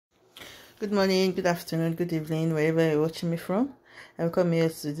Good morning, good afternoon, good evening, wherever you're watching me from. Welcome here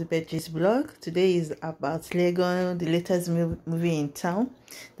to the Abejoye's blog. Today is about Lego, the latest movie in town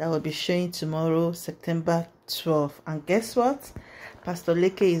that will be showing tomorrow, September 12th. And guess what? Pastor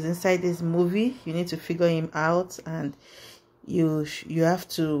Leke is inside this movie. You need to figure him out, and you have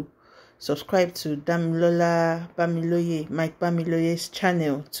to subscribe to Damilola Mike Bamiloye's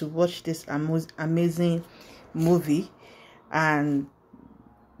channel to watch this amazing movie. And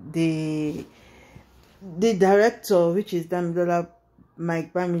the director, which is Damilola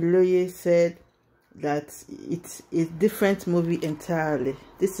Mike Bamiloye, said that it's a different movie entirely.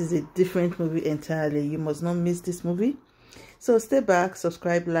 This is a different movie entirely. You must not miss this movie. So stay back,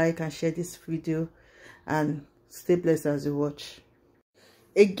 subscribe, like, and share this video, and stay blessed as you watch.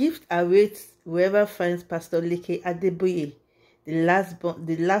 A gift awaits whoever finds Pastor Leke Adeboye, the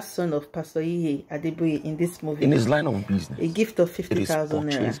last son of Pastor Leke Adeboye, in this movie. In his line of business, a gift of 50,000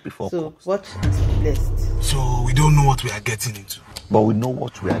 naira. So cost. watch and be blessed. So we don't know what we are getting into, but we know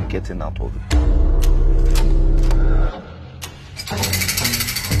what we are getting out of it.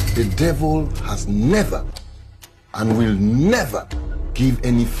 The devil has never and will never give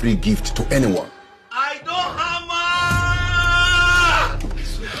any free gift to anyone. I don't hammer!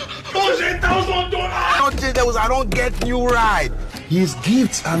 $1,000! I don't get you right. His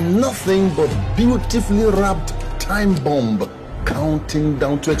gifts are nothing but beautifully wrapped time bomb counting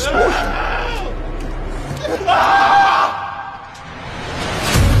down to explosion.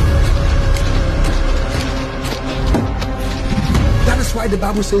 That is why the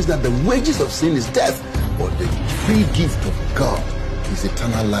Bible says that the wages of sin is death, but the free gift of God is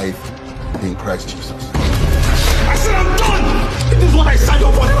eternal life in Christ Jesus. I said I'm done! This is what I signed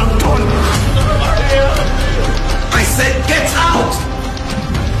up for. I'm done! I said get out!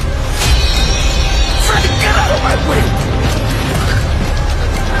 Freddy, get out of my way!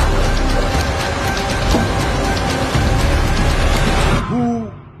 Who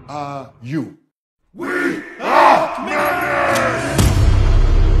are you? We are